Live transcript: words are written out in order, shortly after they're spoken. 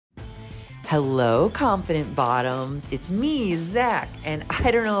Hello, confident bottoms. It's me, Zach, and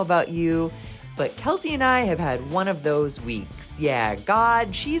I don't know about you, but Kelsey and I have had one of those weeks. Yeah,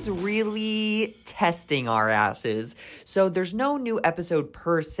 God, she's really testing our asses. So there's no new episode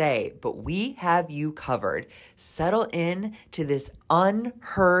per se, but we have you covered. Settle in to this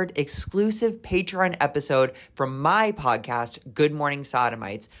unheard exclusive Patreon episode from my podcast, Good Morning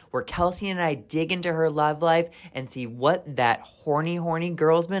Sodomites, where Kelsey and I dig into her love life and see what that horny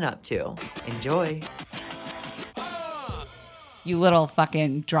girl's been up to. Enjoy. You little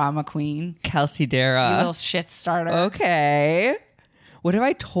fucking drama queen. Kelsey Dara. You little shit starter. Okay. What if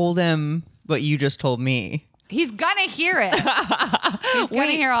I told him what you just told me? He's gonna hear it. He's gonna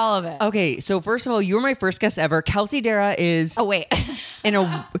hear all of it. Okay, so first of all, you were my first guest ever. Kelsey Dara is... Oh, wait.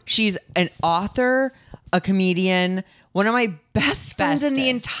 She's an author, a comedian, one of my best friends in the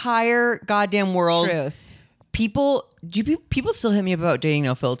entire goddamn world. Truth. People still hit me about Dating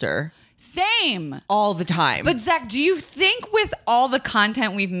No Filter? Same. All the time. But Zach, do you think with all the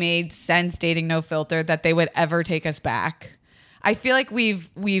content we've made since Dating No Filter that they would ever take us back? I feel like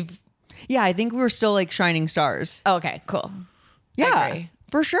we've Yeah, I think we were still like shining stars. Oh, okay, cool. Yeah,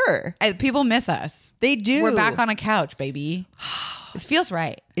 for sure. People miss us. They do. We're back on a couch, baby. This feels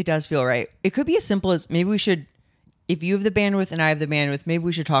right. It does feel right. It could be as simple as maybe we should, if you have the bandwidth and I have the bandwidth, maybe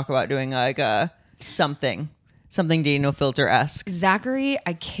we should talk about doing like something Dating No Filter-esque. Zachary,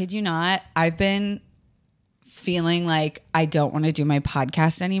 I kid you not, I've been feeling like I don't want to do my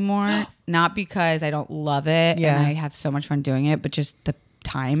podcast anymore. Not because I don't love it and I have so much fun doing it, but just the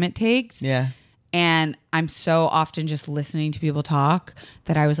time it takes. Yeah. And I'm so often just listening to people talk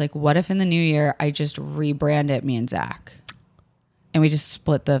that I was like, what if in the new year I just rebrand it, me and Zach, and we just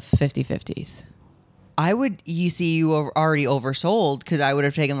split the 50-50s? You were already oversold because I would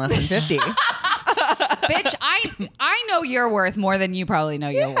have taken less than 50. Bitch, I know your worth more than you probably know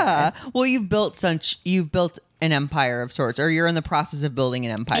your worth. Well, you've built an empire of sorts, or you're in the process of building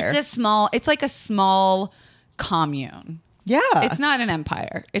an empire. It's like a small commune. Yeah. It's not an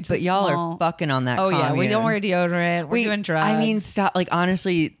empire. But y'all are fucking on that commune. yeah, we don't wear deodorant. We're doing drugs. I mean, stop. Like,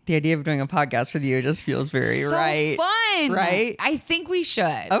 honestly, the idea of doing a podcast with you just feels very right. Fun. Right? I think we should.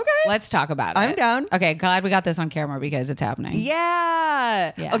 Okay. Let's talk about it. I'm down. Okay, glad we got this on camera because it's happening.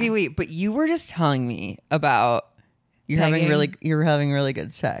 Yeah. Okay, wait, but you were just telling me about you're having really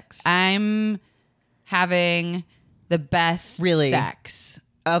good sex. I'm having the best sex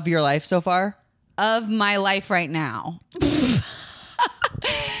of your life so far? Of my life right now. Because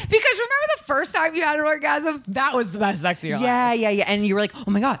remember the first time you had an orgasm? That was the best sex of your life. Yeah. And you were like,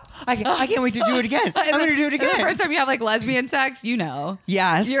 oh my God, I can't wait to do it again. I'm going to do it again. The first time you have like lesbian sex, you know.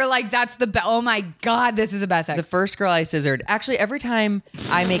 Yes. You're like, that's the best. Oh my God, this is the best sex. The first girl I scissored. Actually, every time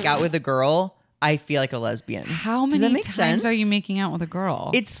I make out with a girl, I feel like a lesbian. How many times are you making out with a girl?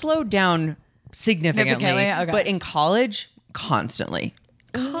 It's slowed down significantly. Okay. But in college, constantly.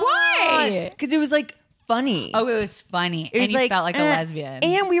 Why? Because it was like funny. Oh, it was funny. And you felt like a lesbian.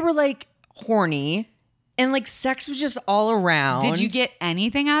 And we were like horny. And like sex was just all around. Did you get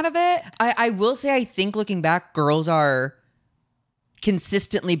anything out of it? I will say, I think looking back, girls are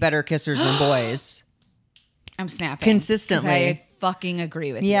consistently better kissers than boys. I'm snapping. Consistently. I fucking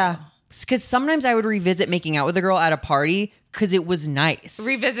agree with you. Yeah. Because sometimes I would revisit making out with a girl at a party because it was nice.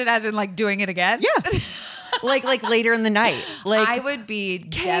 Revisit as in like doing it again? Yeah. like later in the night. Like I would be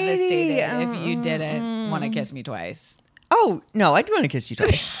devastated if you didn't want to kiss me twice. Oh, no, I do want to kiss you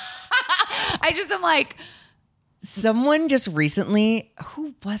twice. I just am like... Someone just recently,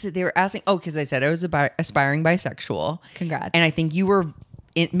 who was it? They were asking, because I said I was aspiring bisexual. Congrats. And I think you were,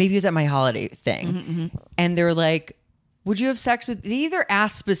 maybe it was at my holiday thing. Mm-hmm. And they were like, would you have sex with, they either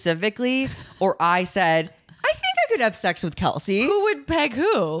asked specifically or I said, I think I could have sex with Kelsey. Who would peg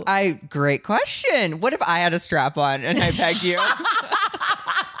who? Great question. What if I had a strap on and I pegged you? Why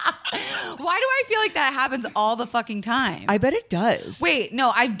do I feel like that happens all the fucking time? I bet it does. Wait, no,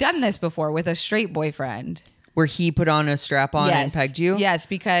 I've done this before with a straight boyfriend. Where he put on a strap on and pegged you? Yes,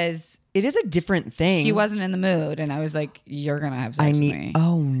 because it is a different thing. He wasn't in the mood, and I was like, "You're gonna have sex with me."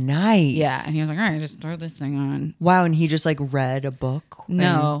 Oh, nice. Yeah, and he was like, "All right, just throw this thing on." Wow, and he just like read a book.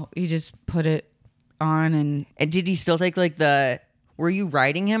 No, he just put it on, and did he still take like the? Were you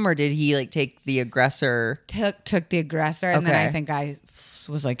riding him, or did he like take the aggressor? Took the aggressor, and then I think I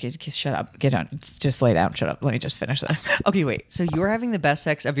was like, "Shut up, get down, just lay down, shut up. Let me just finish this." Okay, wait. So you're having the best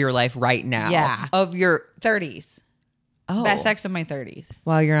sex of your life right now? Yeah, of your 30s. Oh, best sex of my 30s.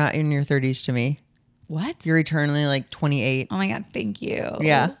 Wow, you're not in your 30s to me. What? You're eternally like 28. Oh my God, thank you.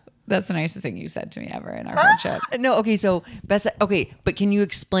 Yeah. That's the nicest thing you said to me ever in our friendship. No, okay, so best. Okay, but can you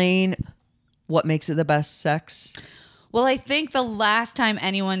explain what makes it the best sex? Well, I think the last time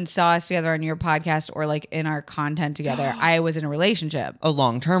anyone saw us together on your podcast or like in our content together, I was in a relationship. A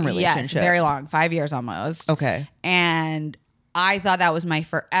long-term relationship. Yes, very long, 5 years almost. Okay. And I thought that was my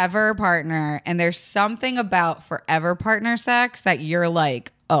forever partner. And there's something about forever partner sex that you're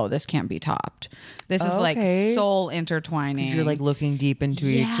like, oh, this can't be topped. This is like soul intertwining. You're like looking deep into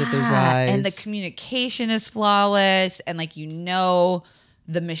each other's eyes. And the communication is flawless. And like, the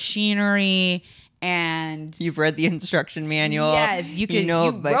machinery. And you've read the instruction manual. Yes, you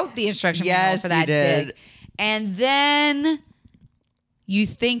wrote the instruction manual for that dick. And then you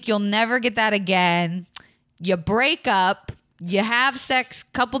think you'll never get that again. You break up. You have sex a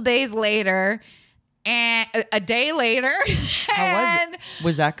couple days later, and a day later. How was it?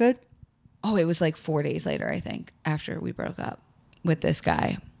 Was that good? Oh, it was like 4 days later, I think, after we broke up with this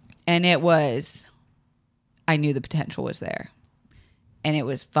guy. And it was, I knew the potential was there. And it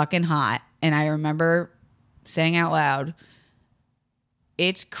was fucking hot. And I remember saying out loud,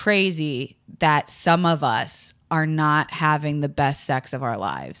 it's crazy that some of us are not having the best sex of our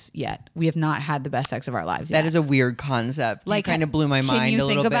lives yet. We have not had the best sex of our lives yet. That is a weird concept. Like, kind of blew my mind a little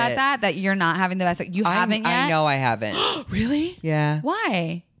bit. Can you think about that? That you're not having the best sex? You haven't yet? I know I haven't. Really? Yeah.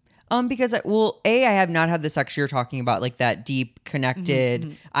 Why? Because I have not had the sex you're talking about, like that deep,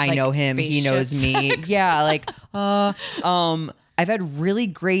 connected, I Like know him, he knows me. sex. Yeah, like, I've had really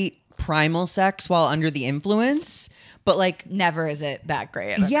great primal sex while under the influence, but like never is it that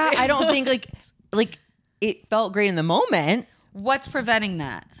great. Yeah, I don't think like it felt great in the moment. What's preventing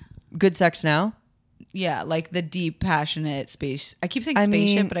that? Good sex now? Yeah, like the deep, passionate space. I keep saying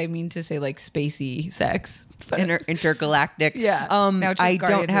spaceship, but I mean to say like spacey sex. Intergalactic. Yeah. I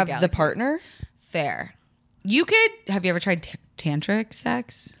don't have the partner. Fair. Have you ever tried tantric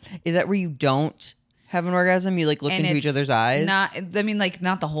sex? Is that where you don't have an orgasm? You like look into each other's eyes? Not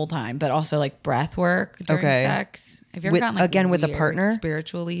the whole time, but also like breath work during sex. Have you ever gotten like with a partner?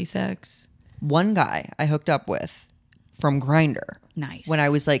 Spiritually sex? One guy I hooked up with from Grindr. Nice. When I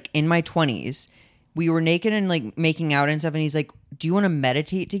was like in my 20s, we were naked and like making out and stuff. And he's like, do you want to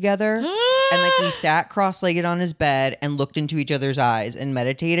meditate together? And like we sat cross-legged on his bed and looked into each other's eyes and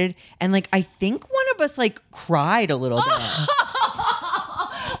meditated. And like, I think one of us like cried a little bit. I'm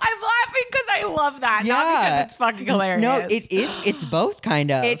laughing because I love that. Yeah. Not because it's fucking hilarious. No, it is. It's both kind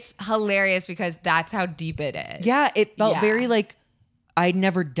of. It's hilarious because that's how deep it is. Yeah. It felt very like I'd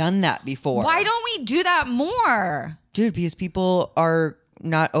never done that before. Why don't we do that more? Dude, because people are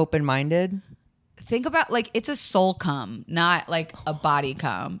not open-minded. Think about like it's a soul cum, not like a body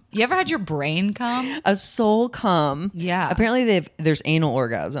cum. You ever had your brain cum? A soul cum. Yeah. Apparently there's anal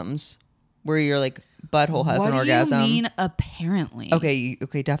orgasms where your like butthole has an orgasm. What do you mean apparently? Okay,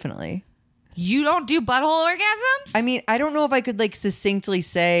 definitely. You don't do butthole orgasms? I mean, I don't know if I could like succinctly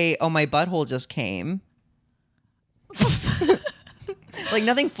say, "Oh, my butthole just came." Like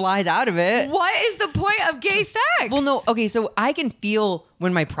nothing flies out of it. What is the point of gay sex? Well, no. Okay, so I can feel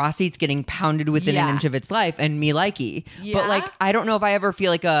when my prostate's getting pounded within an inch of its life, and me likey. Yeah? But like, I don't know if I ever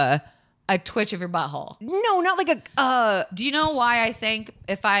feel like a twitch of your butthole. No, not like a. Do you know why I think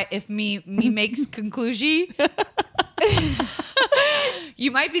if me makes conclusion,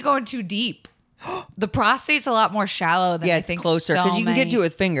 you might be going too deep. The prostate's a lot more shallow than I think. It's closer because you can get to it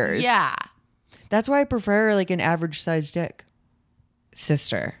with fingers. Yeah, that's why I prefer like an average sized dick.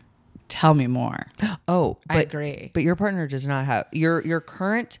 Sister, tell me more. Oh, I agree. But your partner does not have your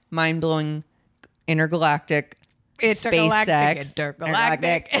current mind blowing intergalactic space sex.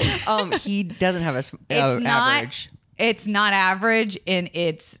 Intergalactic. He doesn't have average. It's not average in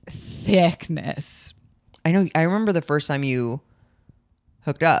its thickness. I know. I remember the first time you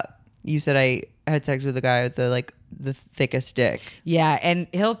hooked up. You said I had sex with a guy with the thickest dick. Yeah, and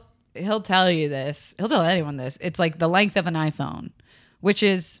he'll tell you this. He'll tell anyone this. It's like the length of an iPhone, which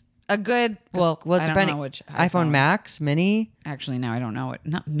is a good. Well, it's I don't know which iPhone Max, Mini. Actually, no, I don't know it.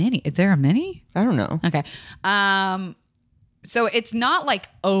 Not Mini. Is there a Mini? I don't know. Okay. So it's not like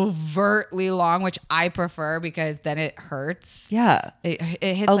overtly long, which I prefer because then it hurts. Yeah, it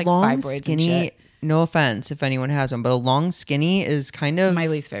hits like long, fibroids skinny. and shit. No offense if anyone has one, but a long skinny is kind of my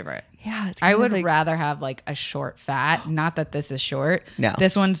least favorite. Yeah, it's I would rather have like a short fat. Not that this is short. No,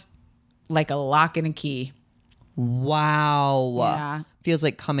 this one's like a lock and a key. Wow. Yeah. Feels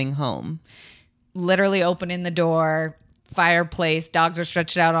like coming home. Literally opening the door, fireplace, dogs are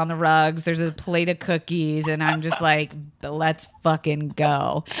stretched out on the rugs. There's a plate of cookies, and I'm just like, let's fucking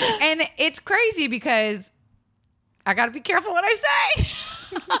go. And it's crazy because I got to be careful what I say.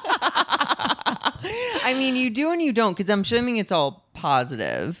 I mean, you do and you don't, because I'm assuming it's all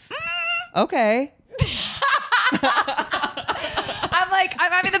positive. Okay.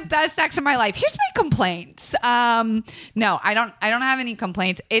 I'm having the best sex of my life. Here's my complaints. No, I don't have any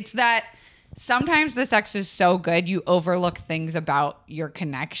complaints. It's that sometimes the sex is so good you overlook things about your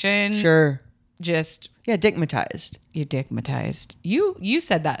connection. Sure. Just dickmatized. You dickmatized. You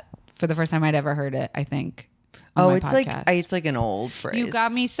said that for the first time I'd ever heard it, I think. It's like an old phrase. You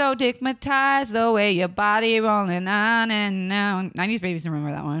got me so dickmatized, the way your body rolling on and on. 90s Babies,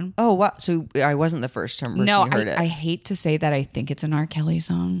 remember that one? Oh, wow. So I wasn't the first time person no, you heard it. I hate to say that I think it's an R. Kelly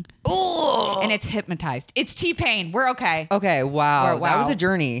song. Oh, and it's hypnotized. It's T-Pain. We're okay. Okay, wow. That was a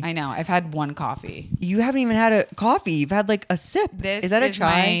journey. I know. I've had one coffee. You haven't even had a coffee. You've had like a sip. This is that a chai?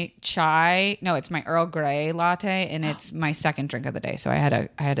 My chai. No, it's my Earl Grey latte, and it's my second drink of the day. So I had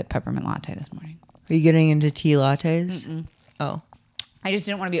a peppermint latte this morning. Are you getting into tea lattes? Mm-mm. Oh. I just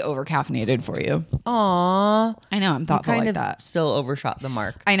didn't want to be over caffeinated for you. Aww. I know. I'm thoughtful like that. Still overshot the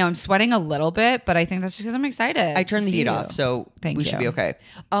mark. I know. I'm sweating a little bit, but I think that's just because I'm excited. I turned the heat off, so we should be okay.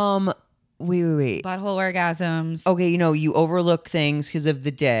 Wait. Butthole orgasms. Okay, you overlook things because of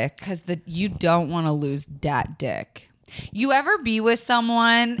the dick. Because you don't want to lose that dick. You ever be with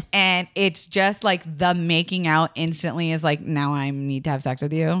someone and it's just like the making out instantly is like, now I need to have sex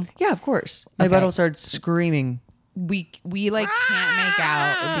with you? Yeah, of course. My butthole starts screaming. We like can't make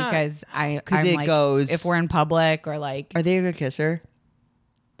out because I'm it like, goes. if we're in public or like. Are they a good kisser?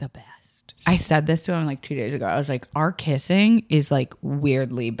 The best. I said this to him like 2 days ago. I was like, our kissing is like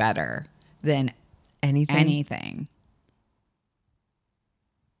weirdly better than anything.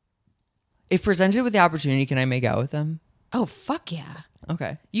 If presented with the opportunity, can I make out with them? Oh, fuck yeah.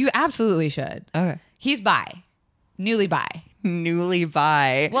 Okay. You absolutely should. Okay. He's bi. Newly bi. Newly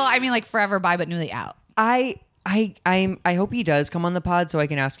bi. Well, I mean like forever bi, but newly out. I hope he does come on the pod so I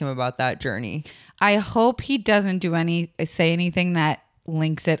can ask him about that journey. I hope he doesn't say anything that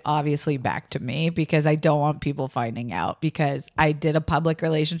links it obviously back to me, because I don't want people finding out, because I did a public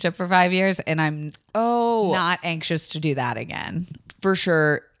relationship for 5 years and I'm not anxious to do that again. For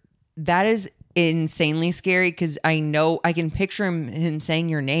sure. That is insanely scary because I know I can picture him saying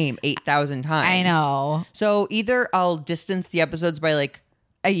your name 8,000 times. I know. So either I'll distance the episodes by like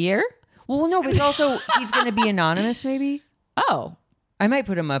a year. Well, no, but also he's going to be anonymous maybe. Oh. I might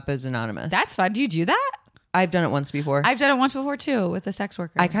put him up as anonymous. That's fun. Do you do that? I've done it once before. I've done it once before too with a sex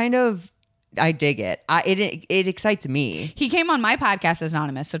worker. I dig it. It excites me. He came on my podcast as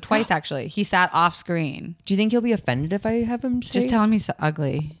anonymous, so twice actually. He sat off screen. Do you think he'll be offended if I have him say? Just tell him he's so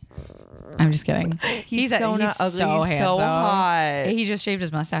ugly. I'm just kidding. He's so not ugly. So he's so hot. He just shaved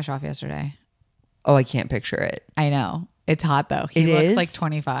his mustache off yesterday. Oh, I can't picture it. I know. It's hot though. He looks like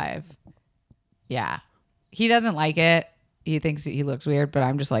 25. Yeah. He doesn't like it. He thinks he looks weird, but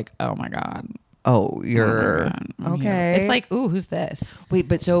I'm just like, oh my God. Oh, you're okay. It's like, ooh, who's this? Wait,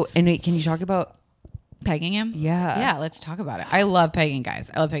 but can you talk about pegging him? Yeah, let's talk about it. I love pegging guys.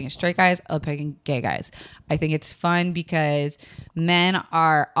 I love pegging straight guys. I love pegging gay guys. I think it's fun because men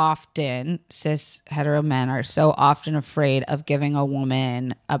are often, cis hetero men are so often afraid of giving a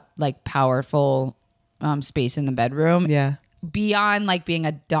woman a like powerful space in the bedroom. Yeah. Beyond like being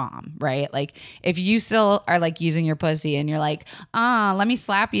a dom, right? Like if you still are like using your pussy and you're like, let me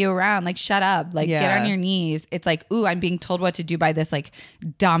slap you around, like shut up, like get on your knees. It's like, ooh, I'm being told what to do by this like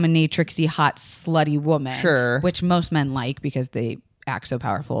dominatrixy, hot, slutty woman. Sure. Which most men like because they act so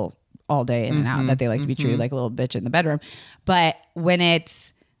powerful all day in and out that they like to be treated like a little bitch in the bedroom. But when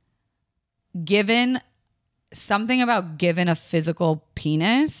it's given something about given a physical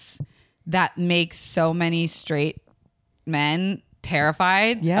penis that makes so many straight men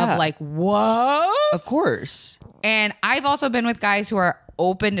terrified of like, whoa, of course. And I've also been with guys who are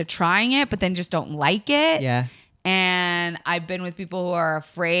open to trying it but then just don't like it. Yeah. And I've been with people who are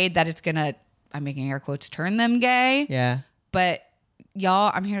afraid that it's gonna, I'm making air quotes, turn them gay. Yeah. But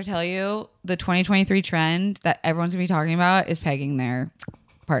y'all, I'm here to tell you the 2023 trend that everyone's gonna be talking about is pegging their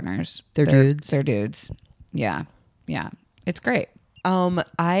partners. Their dudes. Their dudes. Yeah. It's great.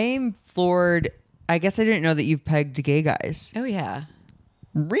 I'm floored. I guess I didn't know that you've pegged gay guys. Oh, yeah.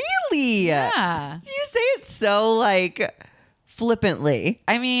 Really? Yeah. You say it so, like, flippantly.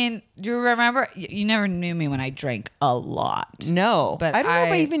 I mean, do you remember? You never knew me when I drank a lot. No. But I don't know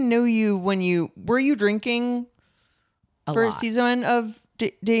if I even knew you when were you drinking for a season of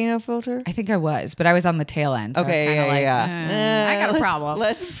Dating No Filter? I think I was, but I was on the tail end. So okay, I was I got a problem.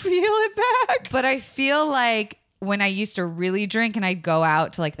 Let's feel it back. But I feel like when I used to really drink and I'd go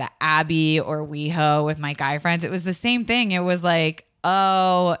out to like the Abbey or WeHo with my guy friends, it was the same thing. It was like,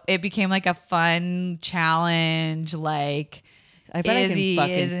 it became like a fun challenge. Like, I bet I can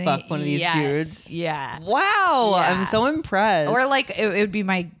fucking fuck one of these dudes. Yeah. Wow. Yeah. I'm so impressed. Or like it would be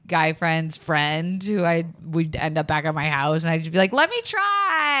my guy friend's friend who we'd end up back at my house and I'd just be like, let me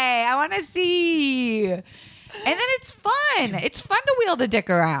try. I want to see. And then it's fun. It's fun to wheel the dick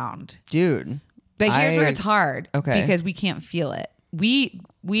around. Dude. But here's where it's hard. Okay. Because we can't feel it. We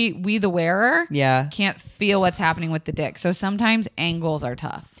the wearer can't feel what's happening with the dick. So sometimes angles are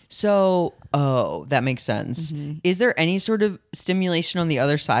tough. So, that makes sense. Mm-hmm. Is there any sort of stimulation on the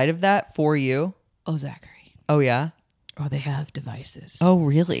other side of that for you? Oh, Zachary. Oh, yeah? Oh, they have devices. Oh,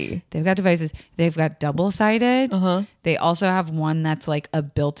 really? They've got devices. They've got double-sided. Uh-huh. They also have one that's like a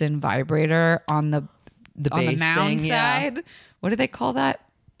built-in vibrator on the mound thing, side. Yeah. What do they call that?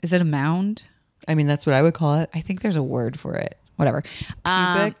 Is it a mound? I mean, that's what I would call it. I think there's a word for it. Whatever.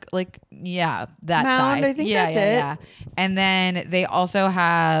 Pubic, like yeah, that mound, side. I think that's it. Yeah. And then they also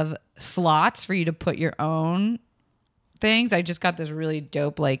have slots for you to put your own things. I just got this really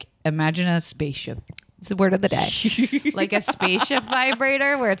dope, like imagine a spaceship. It's the word of the day. Like a spaceship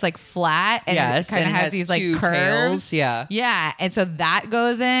vibrator where it's like flat and it kind of has these like curves. Tails. Yeah. Yeah. And so that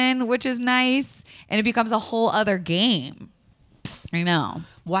goes in, which is nice. And it becomes a whole other game. I know.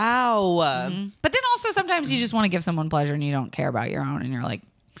 Wow. Mm-hmm. But then also sometimes you just want to give someone pleasure and you don't care about your own and you're like,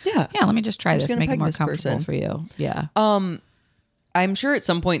 yeah, let me just try this, make it more comfortable for you. Yeah. I'm sure at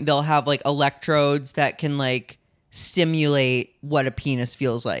some point they'll have like electrodes that can like stimulate what a penis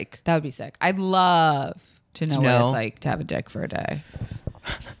feels like. That would be sick. I'd love to know what it's like to have a dick for a day.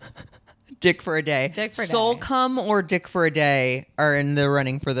 Dick for a day. Dick for a day. Soul cum or dick for a day are in the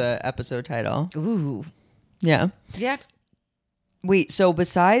running for the episode title. Ooh. Yeah. Yeah. Wait, so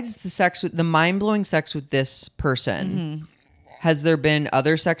besides the mind-blowing sex with this person, has there been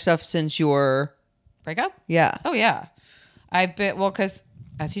other sex stuff since your breakup? Yeah. Oh, yeah. I've been, because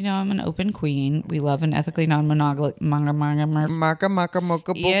as you know, I'm an open queen. We love an ethically non-monogamous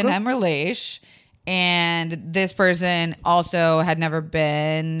E&M relation. And this person also had never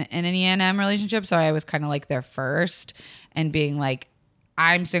been in an E&M relationship. So I was kind of like their first and being like,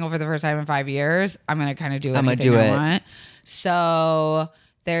 I'm single for the first time in 5 years. I'm going to kind of do anything I want. So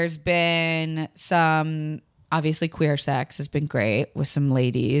there's been some, obviously queer sex has been great with some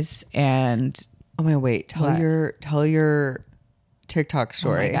ladies and. Oh my, wait, tell your TikTok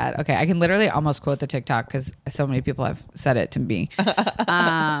story. Oh my God. Okay. I can literally almost quote the TikTok because so many people have said it to me.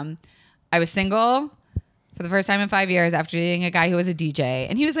 I was single for the first time in 5 years after dating a guy who was a DJ,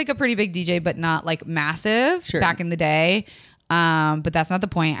 and he was like a pretty big DJ, but not like massive back in the day. But that's not the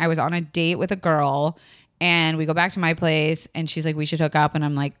point. I was on a date with a girl and we go back to my place and she's like, we should hook up. And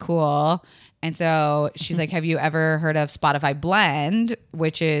I'm like, cool. And so she's like, have you ever heard of Spotify Blend,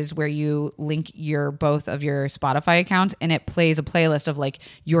 which is where you link both of your Spotify accounts and it plays a playlist of like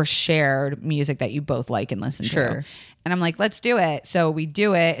your shared music that you both like and listen to. And I'm like, let's do it. So we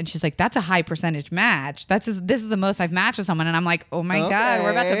do it. And she's like, that's a high percentage match. This is the most I've matched with someone. And I'm like, oh my God,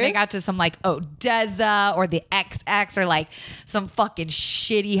 we're about to make out to some like Odessa or the XX or like some fucking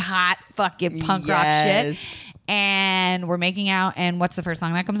shitty hot fucking punk rock shit. And we're making out. And what's the first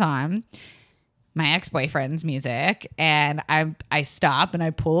song that comes on? My ex-boyfriend's music. And I stop and I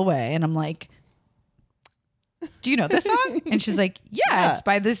pull away and I'm like, do you know this song? And she's like, yeah, it's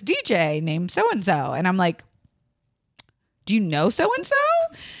by this DJ named so-and-so. And I'm like, do you know so-and-so?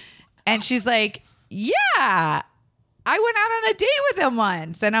 And she's like, yeah, I went out on a date with him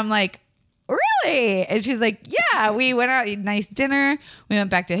once. And I'm like, really? And she's like, yeah, we went out, nice dinner. We went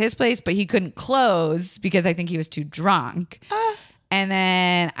back to his place, but he couldn't close because I think he was too drunk. And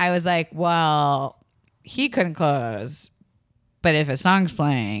then I was like, well, he couldn't close. But if a song's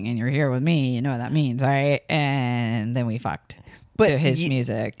playing and you're here with me, you know what that means, right? And then we fucked to his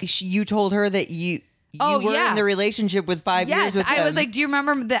music. You told her that you were in the relationship with 5 years with him. I was like, do you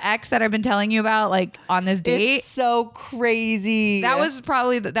remember the ex that I've been telling you about, like on this date? It's so crazy. That was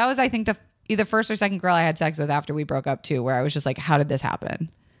I think either first or second girl I had sex with after we broke up too, where I was just like, how did this happen?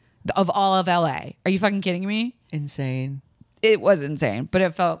 Of all of LA. Are you fucking kidding me? Insane. It was insane, but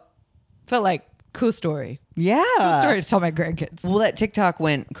it felt like cool story. Yeah. Cool story to tell my grandkids. Well, that TikTok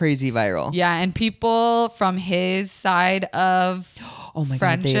went crazy viral. Yeah, and people from his side of friendships,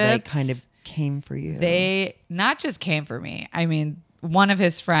 God, they like kind of came for you. They not just came for me. I mean, one of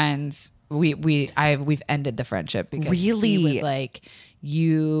his friends, we've ended the friendship because he was like,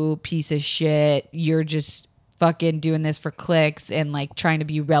 you piece of shit, you're just fucking doing this for clicks and like trying to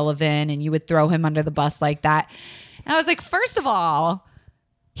be relevant, and you would throw him under the bus like that. And I was like, first of all,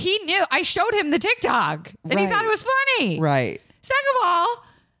 he knew. I showed him the TikTok and he thought it was funny. Right. Second of all,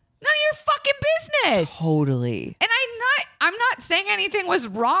 None of your fucking business. Totally. And I'm not saying anything was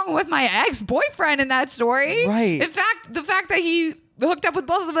wrong with my ex-boyfriend in that story. Right. In fact, the fact that he hooked up with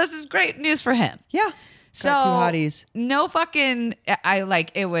both of us is great news for him. Yeah. So Got two hotties. No fucking,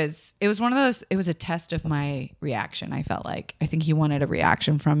 it was one of those, it was a test of my reaction. I felt like, I think he wanted a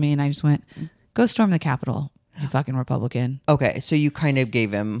reaction from me and I just went, go storm the Capitol, you fucking Republican. Okay. So you kind of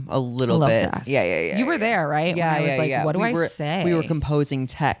gave him a little bit. Sass. Yeah. You were there, right? Yeah, when I was like, what do I say? We were composing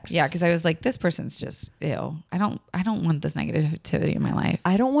texts. Yeah, because I was like, this person's just, ew. I don't want this negativity in my life.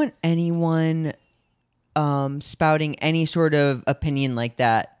 I don't want anyone spouting any sort of opinion like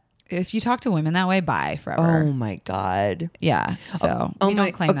that. If you talk to women that way, bye forever. Oh my God. Yeah. So we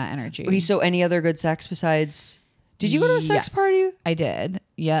don't claim that energy. Okay, so any other good sex besides? Did you go to a sex party? I did.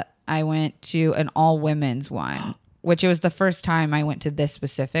 Yep. I went to an all women's one, which it was the first time I went to this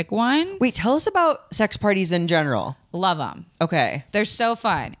specific one. Wait, tell us about sex parties in general. Love them. Okay. They're so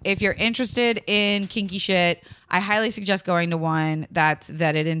fun. If you're interested in kinky shit, I highly suggest going to one that's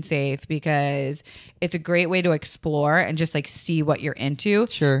vetted and safe because it's a great way to explore and just like see what you're into.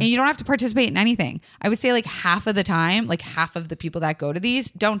 Sure. And you don't have to participate in anything. I would say like half of the time, like half of the people that go to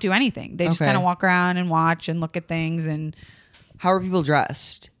these don't do anything. They just kind of walk around and watch and look at things. And how are people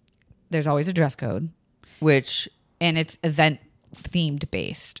dressed? There's always a dress code. And it's event themed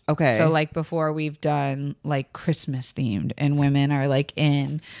based. Okay. So like before we've done like Christmas themed and women are like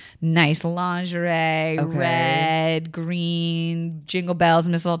in nice lingerie, red, green, jingle bells,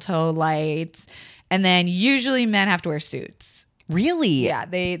 mistletoe lights. And then usually men have to wear suits. Really? Yeah.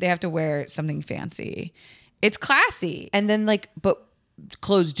 They have to wear something fancy. It's classy. And then but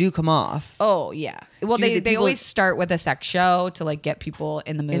clothes do come off. Oh yeah. Well, they always start with a sex show to like get people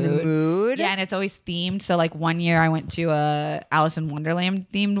in the mood. Yeah, and it's always themed. So like one year I went to a Alice in Wonderland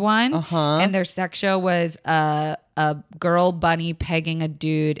themed one, and their sex show was a girl bunny pegging a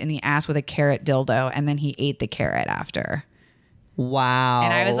dude in the ass with a carrot dildo, and then he ate the carrot after. Wow.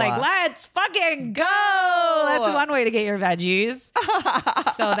 And I was like, let's fucking go. That's one way to get your veggies.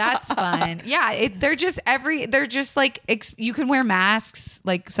 So that's fun. Yeah. They're just like, you can wear masks.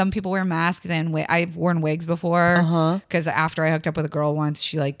 Like some people wear masks and I've worn wigs before. Because after I hooked up with a girl once,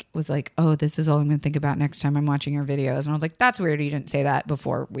 she like was like, oh, this is all I'm going to think about next time I'm watching your videos. And I was like, that's weird. You didn't say that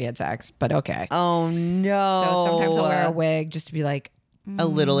before we had sex, but okay. Oh no. So sometimes I'll wear a wig just to be like. A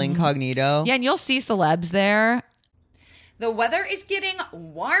little incognito. Yeah. And you'll see celebs there. The weather is getting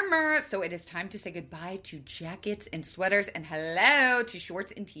warmer, so it is time to say goodbye to jackets and sweaters and hello to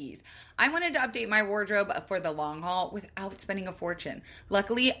shorts and tees. I wanted to update my wardrobe for the long haul without spending a fortune.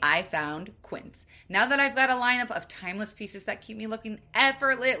 Luckily, I found Quince. Now that I've got a lineup of timeless pieces that keep me looking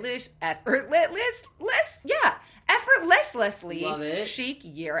effortlessly chic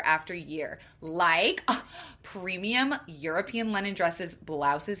year after year. Like premium European linen dresses,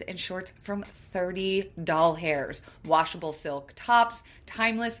 blouses, and shorts from 30 doll hairs, washable silk tops,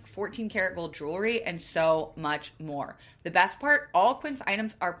 timeless 14-karat gold jewelry, and so much more. The best part, all Quince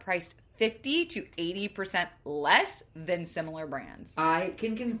items are priced 50 to 80% less than similar brands. I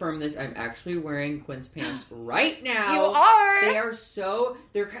can confirm this. I'm actually wearing Quince pants right now. You are? They are so,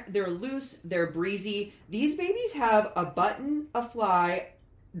 they're loose, they're breezy. These babies have a button, a fly,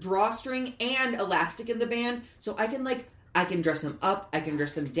 drawstring, and elastic in the band. So I can dress them up, I can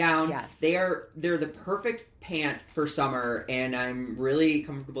dress them down. Yes. They're the perfect pant for summer, and I'm really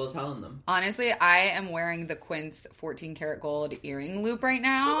comfortable as hell in them. Honestly, I am wearing the Quince 14-karat gold earring loop right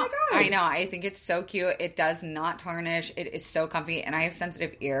now. Oh my God. I know. I think it's so cute. It does not tarnish. It is so comfy, and I have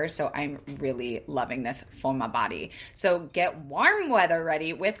sensitive ears, so I'm really loving this for my body. So get warm weather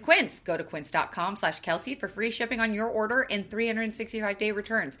ready with Quince. Go to quince.com/Kelsey for free shipping on your order and 365-day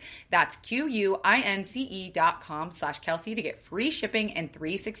returns. That's QUINCE.com/Kelsey to get free shipping and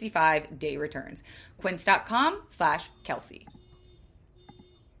 365-day returns. Quince.com/Kelsey.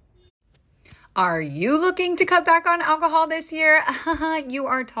 Are you looking to cut back on alcohol this year? You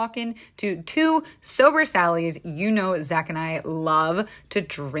are talking to two sober Sallys. You know Zach and I love to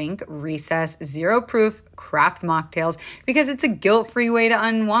drink Recess Zero Proof craft mocktails because it's a guilt-free way to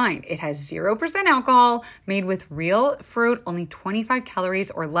unwind. It has 0% alcohol, made with real fruit, only 25 calories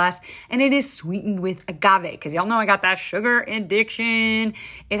or less, and it is sweetened with agave because y'all know I got that sugar addiction.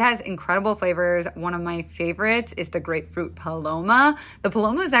 It has incredible flavors. One of my favorites is the grapefruit Paloma. The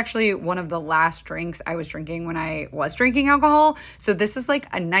Paloma is actually one of the last last drinks I was drinking when I was drinking alcohol. So this is like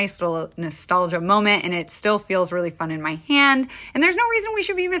a nice little nostalgia moment, and it still feels really fun in my hand. And there's no reason we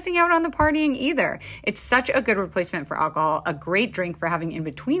should be missing out on the partying either. It's such a good replacement for alcohol, a great drink for having in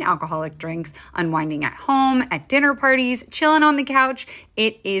between alcoholic drinks, unwinding at home, at dinner parties, chilling on the couch.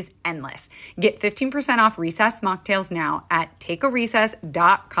 It is endless. Get 15% off recess mocktails now at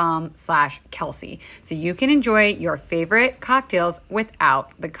takearecess.com/Kelsey, so you can enjoy your favorite cocktails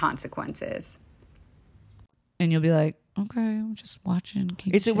without the consequences. And you'll be like, okay, I'm just watching.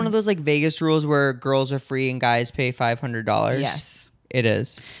 Is it one of those like Vegas rules where girls are free and guys pay $500? Yes. It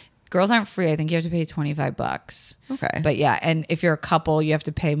is. Girls aren't free. I think you have to pay $25. Okay. But yeah, and if you're a couple, you have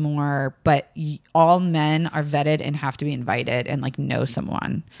to pay more. But all men are vetted and have to be invited and like know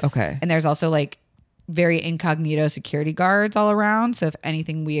someone. Okay. And there's also like very incognito security guards all around. So if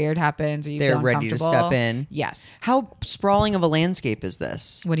anything weird happens or you they're feel ready to step in. Yes. How sprawling of a landscape is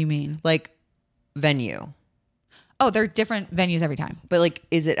this? What do you mean? Like venue. Oh, they're different venues every time. But like,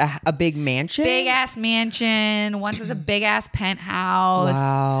 is it a big mansion? Big ass mansion. Once was a big ass penthouse.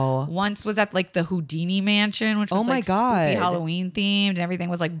 Wow. Once was at like the Houdini mansion, which was my like God. spooky Halloween themed, and everything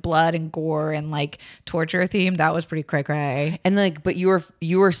was like blood and gore and like torture themed. That was pretty cray cray. And like, but you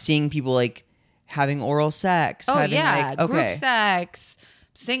were seeing people like having oral sex. Oh having, yeah, like, okay. group sex,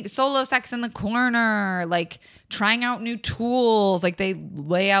 solo sex in the corner, like trying out new tools. Like they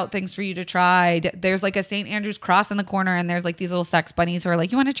lay out things for you to try. There's like a St. Andrew's cross in the corner, and there's like these little sex bunnies who are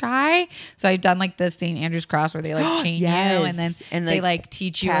like, you want to try? So I've done like the St. Andrew's cross where they like chain Yes. you, and then they like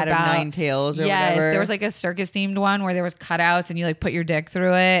teach you Cat about of Nine Tails or yes, whatever. there was like a circus themed one where there was cutouts and you like put your dick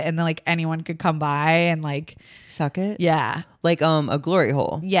through it, and then like anyone could come by and like suck it. yeah, Like a glory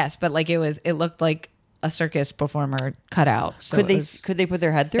hole. yes, but like it looked like a circus performer cutout. So Could they put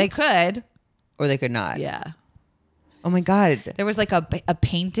their head through? They could. Or they could not. Yeah. Oh my God. There was like a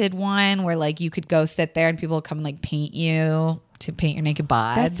painted one where like you could go sit there and people would come and like paint you to paint your naked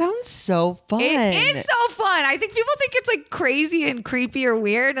bod. That sounds so fun. It is so fun. I think people think it's like crazy and creepy or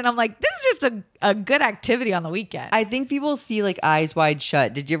weird. And I'm like, this is just a good activity on the weekend. I think people see like Eyes Wide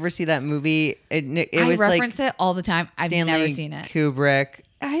Shut. Did you ever see that movie? It was I reference it all the time. I've Stanley never seen it. Kubrick.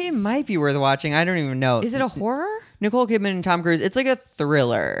 It might be worth watching. I don't even know. Is it a horror? Nicole Kidman and Tom Cruise. It's like a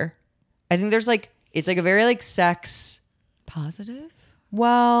thriller. I think there's like, it's like a very like sex. Positive?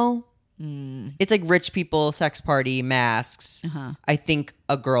 Well, it's like rich people, sex party, masks. I think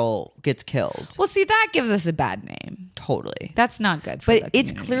a girl gets killed. Well, see, that gives us a bad name. Totally. That's not good for But the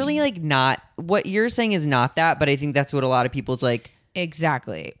it's community. clearly like not, what you're saying is not that, but I think that's what a lot of people's like.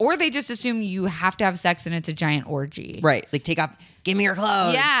 Exactly. Or they just assume you have to have sex and it's a giant orgy. Right. Like take off, give me your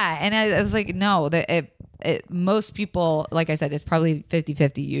clothes. Yeah. And I was like, no, most people, like I said, it's probably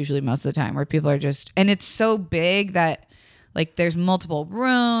 50-50 usually most of the time where people are just, and it's so big that like there's multiple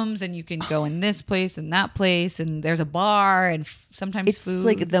rooms and you can go in this place and that place and there's a bar and sometimes It's food.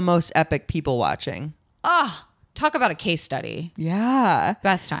 like the most epic people watching. Oh, talk about a case study. Yeah.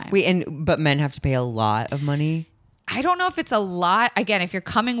 Best time. But men have to pay a lot of money. I don't know if it's a lot. Again, if you're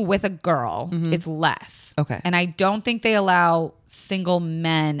coming with a girl, it's less. Okay. And I don't think they allow single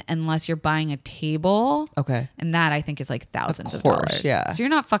men unless you're buying a table. Okay. And that I think is like thousands of course, dollars. yeah. So you're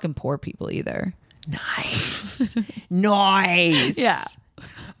not fucking poor people either. Nice. Nice. Yeah.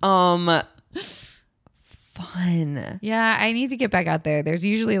 Fun. Yeah, I need to get back out there. There's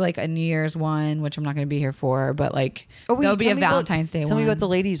usually like a New Year's one, which I'm not going to be here for, but like there'll be a Valentine's Day one. Tell me about the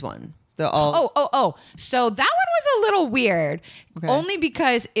ladies one. Oh. So that one was a little weird. Okay. Only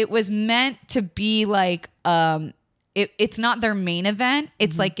because it was meant to be like it's not their main event.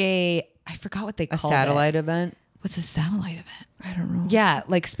 It's like I forgot what they call it. A satellite event? What's a satellite event? I don't know. Yeah,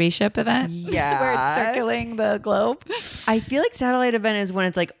 like spaceship event. Yeah. Where it's circling the globe. I feel like satellite event is when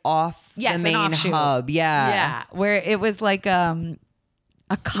it's like off the Yes, an main offshoot. hub. Yeah. Yeah, where it was like a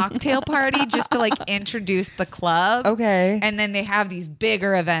cocktail party just to like introduce the club. Okay. And then they have these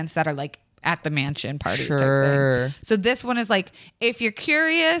bigger events that are like at the mansion parties type Sure. thing. So this one is like, if you're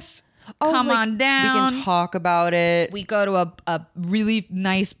curious, come like, on down. We can talk about it. We go to a really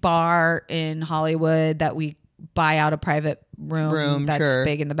nice bar in Hollywood that we buy out a private room that's sure.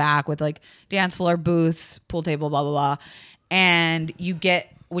 big in the back with like dance floor, booths, pool table, blah, blah, blah. And you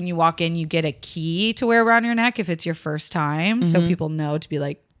get, when you walk in, you get a key to wear around your neck if it's your first time. So people know to be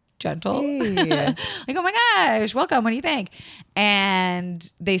like gentle. Hey. Like, oh my gosh, welcome. What do you think?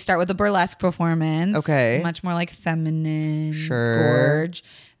 And they start with a burlesque performance. Okay. Much more like feminine, Sure. gorge.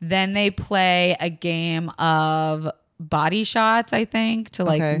 Then they play a game of body shots, I think, to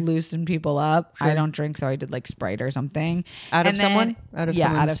like Okay. loosen people up. Sure. I don't drink, so I did like Sprite or something. Out of And then- someone? Out of yeah,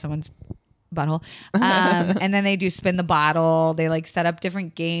 out someone's- of someone's butthole. And then they do spin the bottle. They like set up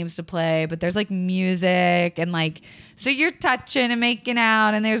different games to play, but there's like music and like, so you're touching and making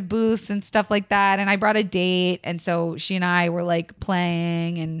out and there's booths and stuff like that. And I brought a date. And so she and I were like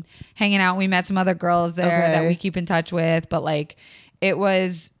playing and hanging out. We met some other girls there that we keep in touch with, but like it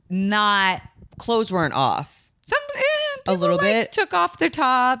was not. Clothes weren't off. A little like, bit took off their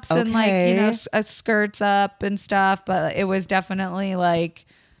tops and like, you know, skirts up and stuff. But it was definitely like,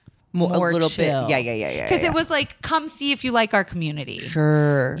 more a little chill. bit. Yeah. Because it was like, come see if you like our community.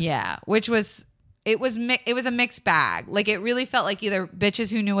 Sure. Yeah. Which was, it was a mixed bag. Like it really felt like either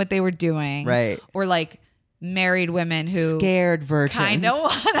bitches who knew what they were doing. Right. Or like married women who. Scared virgins. Kind of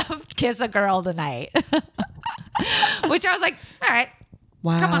want to kiss a girl tonight. Which I was like, all right.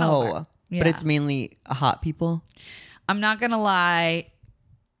 Wow. Come on over. Yeah. But it's mainly hot people. I'm not going to lie.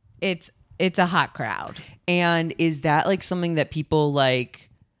 It's a hot crowd. And is that like something that people like,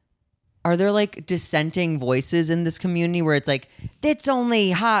 are there like dissenting voices in this community where it's like, it's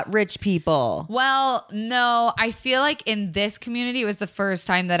only hot rich people? Well, no, I feel like in this community, it was the first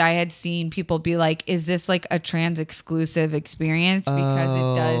time that I had seen people be like, is this like a trans exclusive experience? Because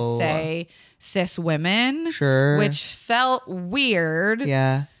it does say cis women. Sure. Which felt weird.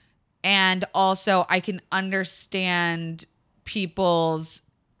 Yeah. And also I can understand people's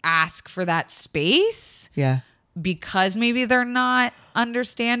ask for that space. Yeah. Because maybe they're not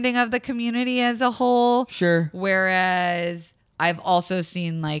understanding of the community as a whole. Sure. Whereas I've also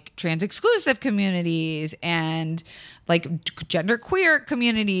seen like trans exclusive communities and like gender queer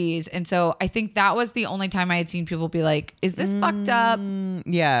communities. And so I think that was the only time I had seen people be like, is this fucked up?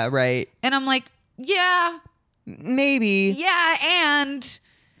 Yeah, right. And I'm like, yeah. Maybe. Yeah, and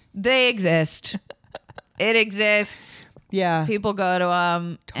they exist. It exists. Yeah. People go to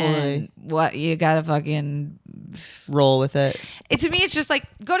them. Totally. And what you gotta fucking roll with it. To me, it's just like,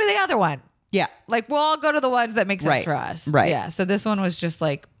 go to the other one. Yeah. Like, we'll all go to the ones that make sense for us. Right. Yeah. So this one was just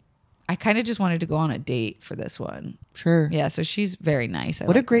like, I kind of just wanted to go on a date for this one. Sure. Yeah. So she's very nice.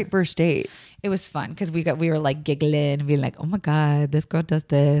 What a great first date. It was fun because we were like giggling and being like, oh my God, this girl does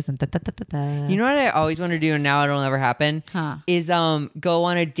this and da da da da da. You know what I always want to do and now it'll never happen? Huh. Is go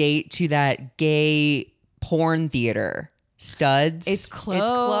on a date to that gay porn theater. Studs. It's closed.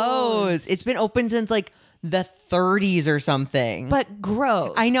 It's closed. It's been open since like the 30s or something. But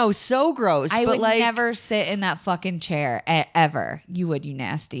gross. I know, so gross. I but would like, never sit in that fucking chair ever. You would, you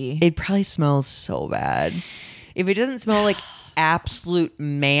nasty. It probably smells so bad. If it doesn't smell like absolute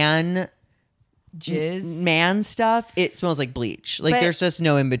man stuff, it smells like bleach. Like But there's just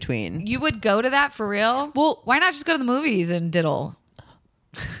no in between. You would go to that for real? Well, why not just go to the movies and diddle?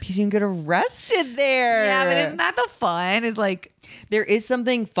 Because you can get arrested there. Yeah, but isn't that the fun? Is like there is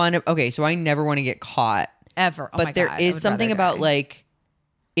something fun. Okay, so I never want to get caught ever. Oh but my there God, is something about like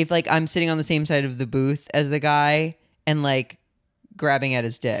if like I'm sitting on the same side of the booth as the guy and like grabbing at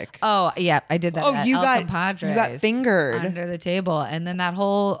his dick. Oh yeah, I did that. Oh, at you El got Compadres you got fingered under the table, and then that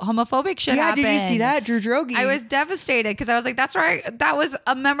whole homophobic shit yeah, happened. did you see that, Drew Droege? I was devastated because I was like, "That's right, that was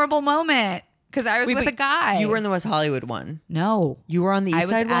a memorable moment." Because I was with a guy. You were in the West Hollywood one. No, you were on the East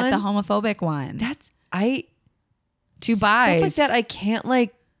Side one. I was at the homophobic one. That's two buys stuff like that. I can't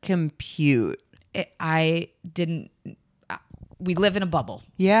like compute. I didn't. We live in a bubble.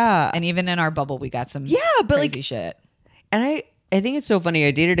 Yeah, and even in our bubble, we got some but crazy like, shit. And I think it's so funny.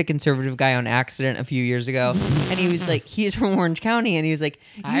 I dated a conservative guy on accident a few years ago, and he was like, he's from Orange County, and he was like,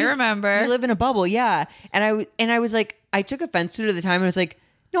 I remember. You live in a bubble, yeah. And I was like, I took offense to it at the time. And I was like,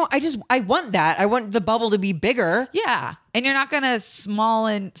 no, I want that. I want the bubble to be bigger. Yeah, and you're not gonna small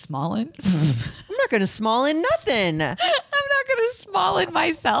in. I'm not gonna small in nothing. I'm not gonna small in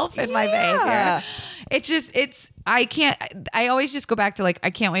myself and my behavior. I always just go back to like, I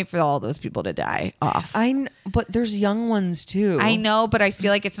can't wait for all those people to die off. But there's young ones too. I know, but I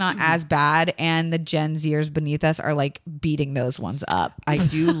feel like it's not as bad, and the Gen Zers beneath us are like beating those ones up. I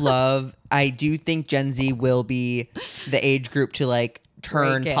do think Gen Z will be the age group to like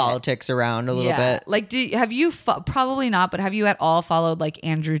turn politics around a little bit. Like, have you probably not, but have you at all followed like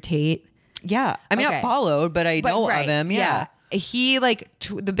Andrew Tate? Yeah, I mean, not followed, but I know of him. Yeah. He like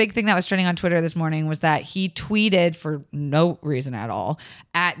the big thing that was trending on Twitter this morning was that he tweeted for no reason at all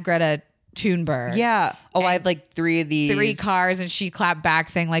at Greta Thunberg. Yeah. Oh, I have like 3 of these. 3 cars, and she clapped back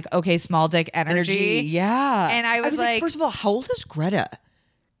saying like, okay, small dick energy. Yeah. And I was like, first of all, how old is Greta?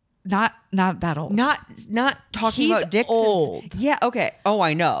 Not that old. Not talking He's about dicks. old. Yeah. Okay. Oh,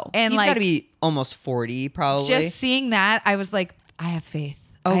 I know. And he's like, got to be almost 40, probably. Just seeing that, I was like, I have faith.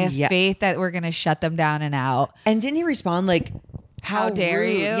 I have faith that we're gonna shut them down and out. And didn't he respond like, "How dare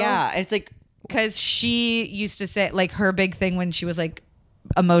rude. you?" Yeah. And it's like, because she used to say like her big thing when she was like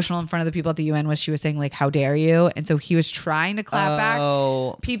emotional in front of the people at the UN was she was saying like, how dare you? And so he was trying to clap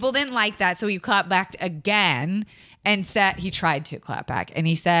back. People didn't like that. So he clapped back again and said he tried to clap back. And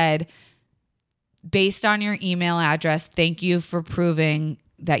he said, based on your email address, thank you for proving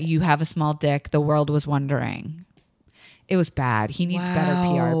that you have a small dick. The world was wondering. It was bad. He needs better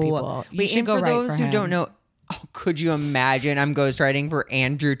PR people. You should go for right those for who him. don't know, could you imagine I'm ghostwriting for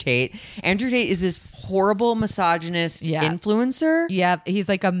Andrew Tate? Andrew Tate is this horrible misogynist influencer. Yeah, he's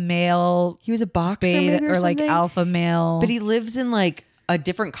like a male. He was a boxer beta, maybe or like something? alpha male. But he lives in like a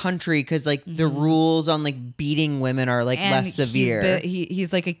different country because like the rules on like beating women are like and less severe.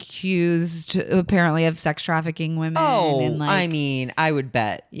 He's like accused apparently of sex trafficking women. And like, I mean, I would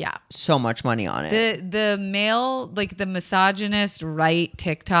bet so much money on it. The male, like the misogynist right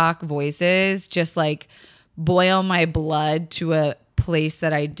TikTok voices just like boil my blood to a place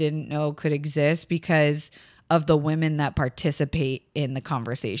that I didn't know could exist because of the women that participate in the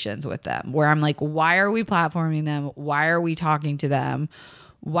conversations with them, where I'm like, why are we platforming them? Why are we talking to them?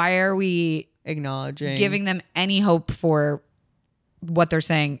 Why are we acknowledging, giving them any hope for what they're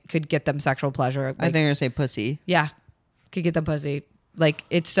saying could get them sexual pleasure? Like, I think they're gonna say pussy. Yeah, could get them pussy. Like,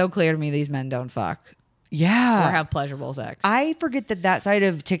 it's so clear to me these men don't fuck. Yeah. Or have pleasurable sex. I forget that side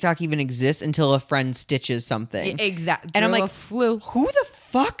of TikTok even exists until a friend stitches something. Exactly. And I'm like, who the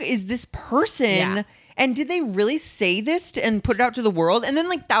fuck is this person? Yeah. And did they really say this and put it out to the world? And then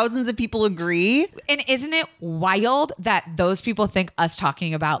like thousands of people agree. And isn't it wild that those people think us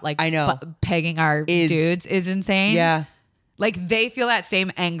talking about like I know. Pegging our dudes is insane? Yeah. Like they feel that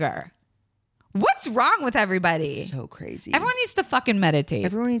same anger. What's wrong with everybody? So crazy. Everyone needs to fucking meditate.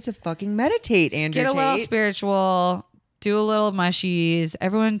 Everyone needs to fucking meditate, Andrew Get a little Tate. spiritual. Do a little mushies.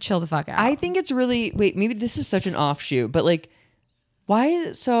 Everyone chill the fuck out. I think it's really, maybe this is such an offshoot, but like, why is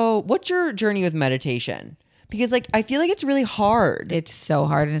it so, what's your journey with meditation? Because like, I feel like it's really hard. It's so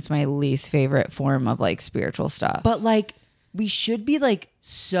hard and it's my least favorite form of like spiritual stuff. But like, we should be like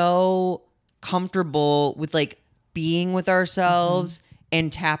so comfortable with like being with ourselves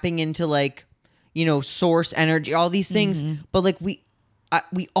and tapping into like, you know, source energy, all these things. But like we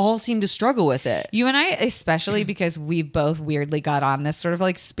all seem to struggle with it. You and I, especially because we both weirdly got on this sort of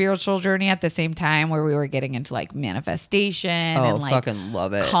like spiritual journey at the same time where we were getting into like manifestation and like fucking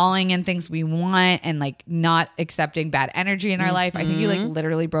love it. Calling in things we want and like not accepting bad energy in our life. I think you like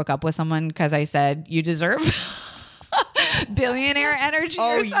literally broke up with someone because I said you deserve billionaire energy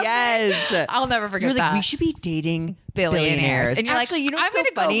or something. Yes. I'll never forget You're like, that. we should be dating billionaires. And you're actually, like, you know, I'm going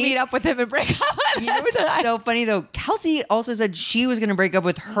to go meet up with him and break up with You know what's so funny though? Kelsey also said she was going to break up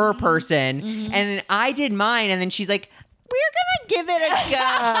with her person, and then I did mine, and then she's like, "We're gonna give it a go."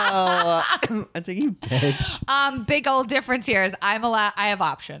 I was like, "You bitch." Big old difference here is I have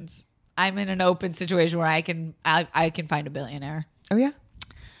options. I'm in an open situation where I can find a billionaire. Oh yeah.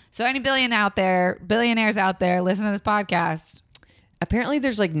 So any billionaires out there, listen to this podcast. Apparently,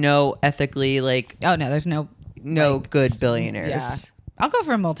 there's like no ethically like Oh no, there's no like, good billionaires. Yeah, I'll go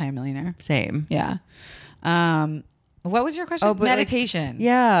for a multimillionaire. Same. Yeah. What was your question? Oh, but meditation. Like,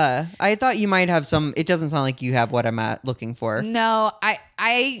 yeah, I thought you might have some. It doesn't sound like you have what I'm looking for. No,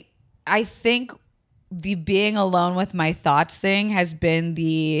 I think the being alone with my thoughts thing has been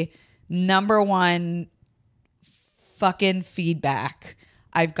the number one fucking feedback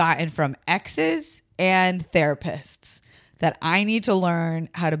I've gotten from exes and therapists that I need to learn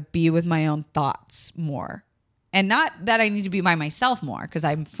how to be with my own thoughts more. And not that I need to be by myself more because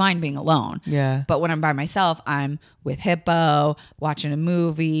I'm fine being alone. Yeah. But when I'm by myself, I'm with Hippo, watching a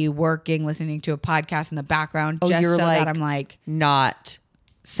movie, working, listening to a podcast in the background just you're so like that I'm like not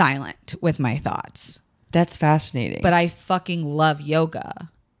silent with my thoughts. That's fascinating. But I fucking love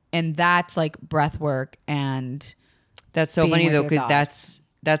yoga. And that's like breath work and that's so being funny with though your because thoughts.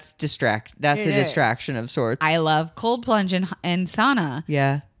 that's a distraction of sorts. I love cold plunge and sauna.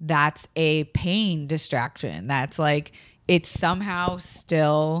 Yeah. That's a pain distraction. That's like, it's somehow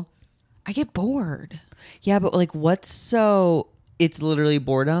still, I get bored. Yeah, but like it's literally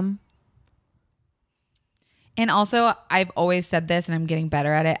boredom. And also, I've always said this and I'm getting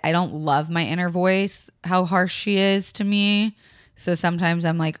better at it. I don't love my inner voice, how harsh she is to me. So sometimes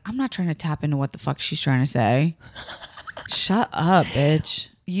I'm like, I'm not trying to tap into what the fuck she's trying to say. Shut up, bitch.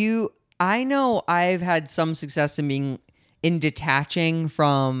 I know I've had some success in detaching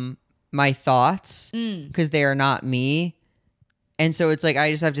from my thoughts because they are not me. And so it's like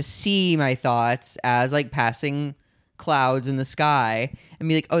I just have to see my thoughts as like passing clouds in the sky and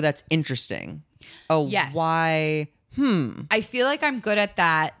be like, oh, that's interesting. Oh, yes. Why? I feel like I'm good at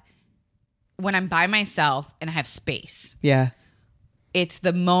that when I'm by myself and I have space. Yeah. It's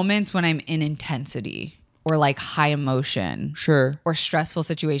the moments when I'm in intensity or like high emotion. Sure. Or stressful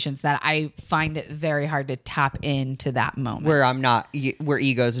situations that I find it very hard to tap into that moment. Where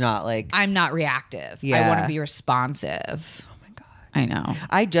ego's not like. I'm not reactive. Yeah. I want to be responsive. Oh my God. I know.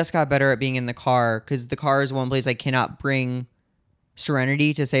 I just got better at being in the car because the car is one place I cannot bring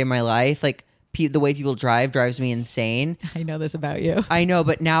serenity to save my life. Like the way people drives me insane. I know this about you. I know,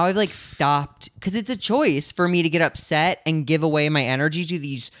 but now I've like stopped because it's a choice for me to get upset and give away my energy to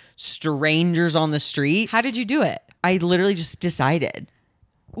these strangers on the street. How did you do it? I literally just decided.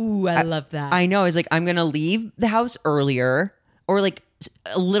 Ooh, I love that. I know. It's like, I'm going to leave the house earlier or like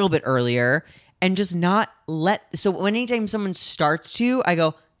a little bit earlier and just not so anytime someone starts to, I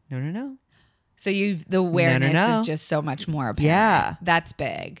go, no. So the awareness No. is just so much more apparent. Yeah. That's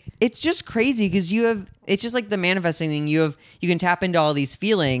big. It's just crazy because it's just like the manifesting thing. You can tap into all these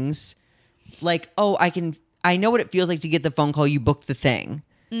feelings. Like, oh, I know what it feels like to get the phone call. You booked the thing.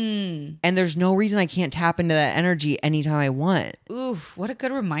 And there's no reason I can't tap into that energy anytime I want. Ooh, what a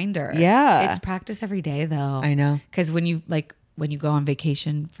good reminder. Yeah. It's practice every day though. I know. Because when you go on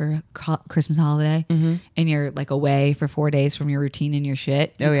vacation for a Christmas holiday and you're like away for 4 days from your routine and your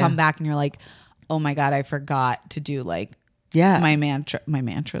shit, you come back and you're like, oh my God, I forgot to do like my mantras.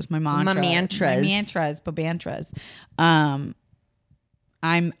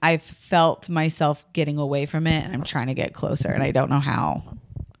 I've felt myself getting away from it and I'm trying to get closer and I don't know how.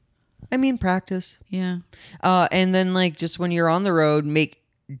 I mean, practice. Yeah. And then like just when you're on the road,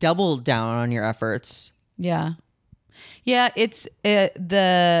 double down on your efforts. Yeah. Yeah. It's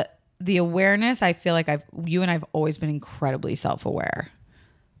the awareness. I feel like you and I've always been incredibly self-aware.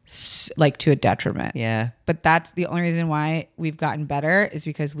 Like to a detriment. Yeah. But that's the only reason why we've gotten better is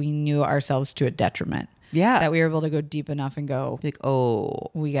because we knew ourselves to a detriment. Yeah. That we were able to go deep enough and go, like, oh,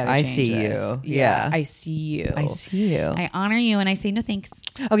 we got to I change see this. you. Yeah. I see you. I see you. I honor you and I say no thanks.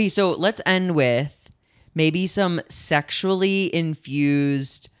 Okay. So let's end with maybe some sexually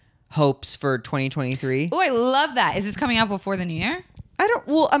infused hopes for 2023. Oh, I love that. Is this coming out before the new year? I'm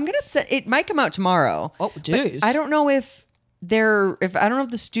going to set, it might come out tomorrow. Oh, dude. I don't know if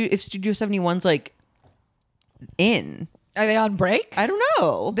if Studio 71's like in. Are they on break? I don't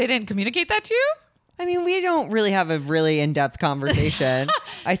know. They didn't communicate that to you? I mean, we don't really have a really in-depth conversation.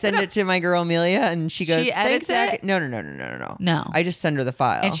 I send it to my girl Amelia and she goes, She edits "Thanks, Zach." it? No. No. I just send her the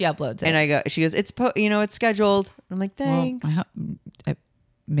file. And she uploads it. And she goes, it's scheduled. I'm like, thanks. Well,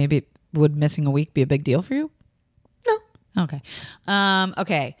 maybe would missing a week be a big deal for you? No. Okay.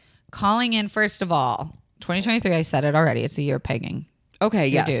 Okay. Calling in, first of all, 2023, I said it already. It's the year of pegging. Okay,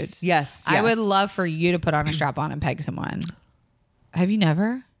 For yes. dudes. Yes. I would love for you to put on a strap on and peg someone. Have you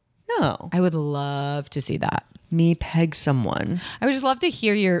never? No. I would love to see that. Me peg someone. I would just love to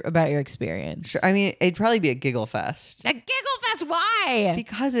hear about your experience. Sure. I mean, it'd probably be a giggle fest. A giggle fest? Why?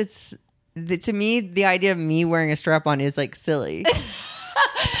 Because to me, the idea of me wearing a strap on is like silly.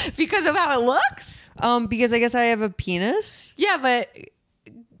 Because of how it looks? Because I guess I have a penis. Yeah, but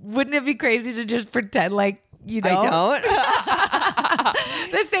wouldn't it be crazy to just pretend like you don't? I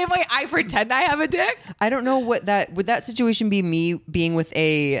don't. The same way I pretend I have a dick? I don't know would that situation be me being with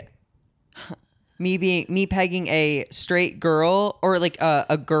me pegging a straight girl or like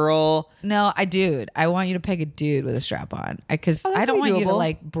a girl. No, I want you to peg a dude with a strap on. Because that I don't could be want you to doable.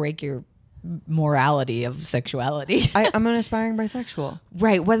 like break your morality of sexuality. I'm an aspiring bisexual.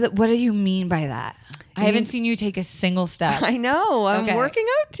 Right. What do you mean by that? I haven't seen you take a single step. I know. I'm Okay. working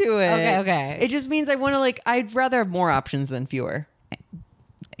out to it. Okay. It just means I want to I'd rather have more options than fewer.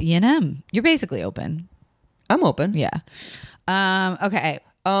 You're basically open. I'm open. Yeah. Okay.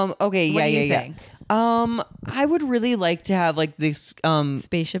 Okay. What do you Yeah. think? I would really like to have like this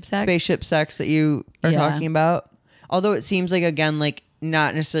Spaceship sex? spaceship sex that you are Yeah. talking about. Although it seems like again like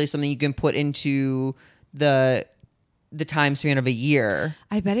not necessarily something you can put into the time span of a year.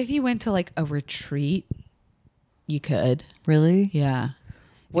 I bet if you went to like a retreat, you could. Really? Yeah.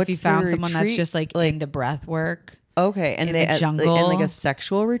 What's if you the found someone that's retreat? just like into breath work. Okay, and In they the jungle. and like a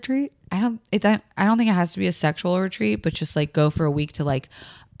sexual retreat. I don't think it has to be a sexual retreat, but just like go for a week to like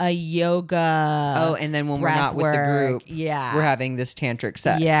a yoga. Oh, and then when we're breath not with the work. group, Yeah. we're having this tantric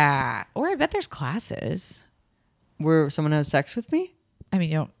sex. Yeah. Or I bet there's classes. Where someone has sex with me. I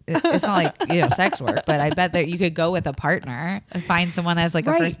mean, it's not like, sex work, but I bet that you could go with a partner and find someone as like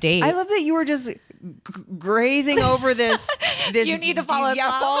a first date. I love that you were just grazing over this. You need to fall in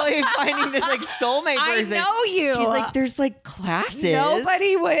love. Finding this like soulmate I person. know you. She's like, there's like classes.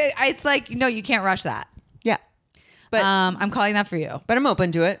 Nobody would. It's like, no, you can't rush that. Yeah, but I'm calling that for you. but I'm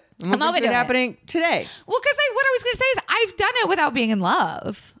open to it. I'm open open to it to it. happening today. Well, because what I was going to say is I've done it without being in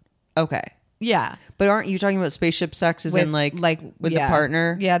love. Okay. Yeah. But aren't you talking about spaceship sex as in like with the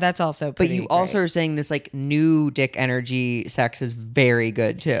partner? Yeah, that's also But pretty you also are saying this like new dick energy sex is very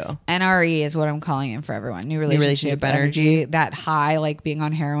good too. NRE is what I'm calling it for everyone. New relationship energy. That high, like being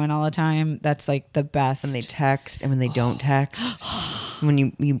on heroin all the time. That's like the best. When they text and when they don't text. When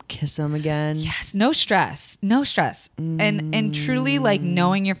you kiss them again. Yes. No stress. And truly like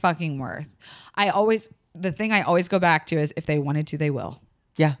knowing your fucking worth. The thing I always go back to is if they wanted to, they will.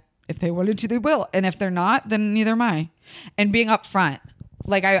 Yeah. If they wanted to, they will. And if they're not, then neither am I. And being upfront.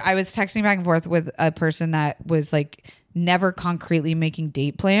 Like I was texting back and forth with a person that was like never concretely making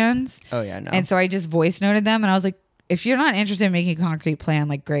date plans. Oh yeah, no. And so I just voice noted them and I was like, if you're not interested in making a concrete plan,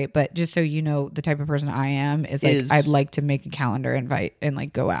 like great. But just so you know, the type of person I am is like, I'd like to make a calendar invite and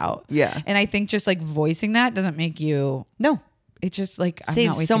like go out. Yeah. And I think just like voicing that doesn't make you. No. It's just like, I'm saves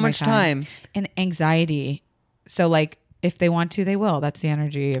not wasting so my much time. and anxiety. So like, if they want to, they will. That's the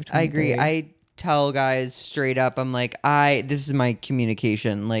energy of 23. I agree. I tell guys straight up, I'm like, this is my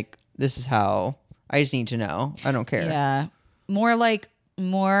communication. Like, this is how I just need to know. I don't care. Yeah.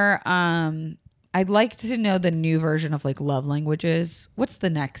 I'd like to know the new version of like love languages. What's the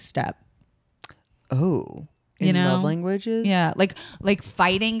next step? Oh. You know? Love languages? Yeah. Like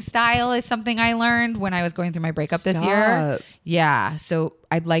fighting style is something I learned when I was going through my breakup this year. Yeah. So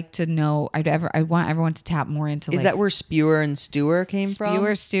I'd like to know, I want everyone to tap more into Is that where spewer and stewer came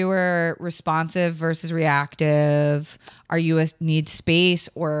from? Stewer, responsive versus reactive. Are you a need space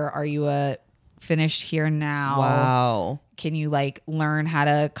or are you a finished here and now? Wow. Can you like learn how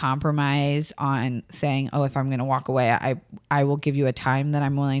to compromise on saying, oh, if I'm going to walk away, I will give you a time that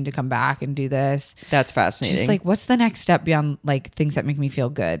I'm willing to come back and do this. That's fascinating. Just like, what's the next step beyond like things that make me feel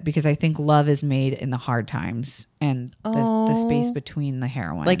good? Because I think love is made in the hard times and the space between the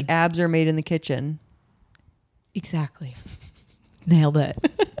heroin. Like abs are made in the kitchen. Exactly. Nailed it.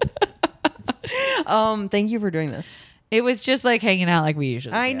 Thank you for doing this. It was just like hanging out like we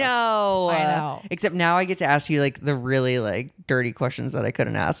usually do. I know. Except now I get to ask you like the really like dirty questions that I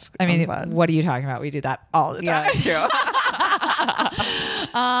couldn't ask. I mean, what are you talking about? We do that all the time. Yeah, that's true.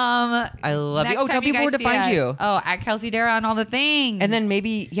 I love you. Oh, tell people where to find you. Oh, at Kelsey Dara on all the things. And then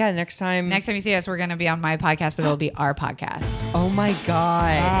maybe, next time you see us, we're going to be on my podcast, but it'll be our podcast. Oh my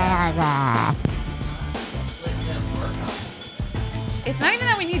God. It's not even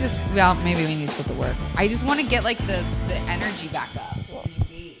that we need to, maybe we need to split the work. I just want to get like the energy back up.